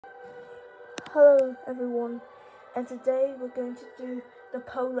Hello everyone, and today we're going to do the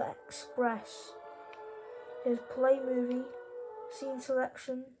Polar Express. Here's play movie, scene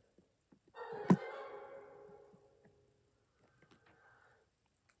selection.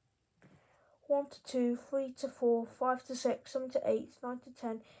 One to 2, 3 to 4, 5 to 6, 7 to 8, 9 to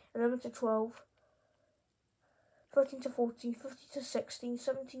 10, 11 to 12, 13 to 14, 15 to 16,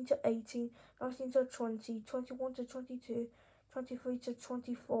 17 to 18, 19 to 20, 21 to 22, 23 to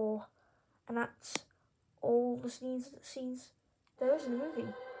 24, and that's all the scenes there is in the movie.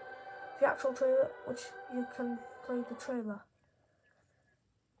 The actual trailer, which you can play the trailer.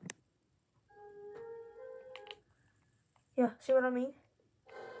 Yeah, see what I mean?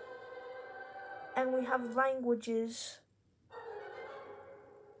 And we have languages.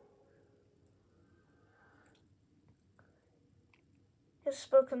 Here's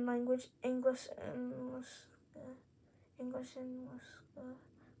spoken language, English,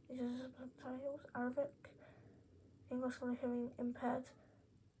 these are subtitles, Arabic, English for the hearing impaired,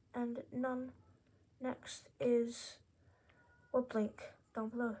 and none. Next is web link down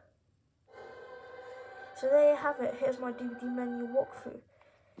below. So there you have it. Here's my DVD menu walkthrough.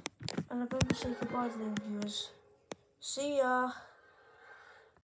 And I better say goodbye to the viewers. See ya!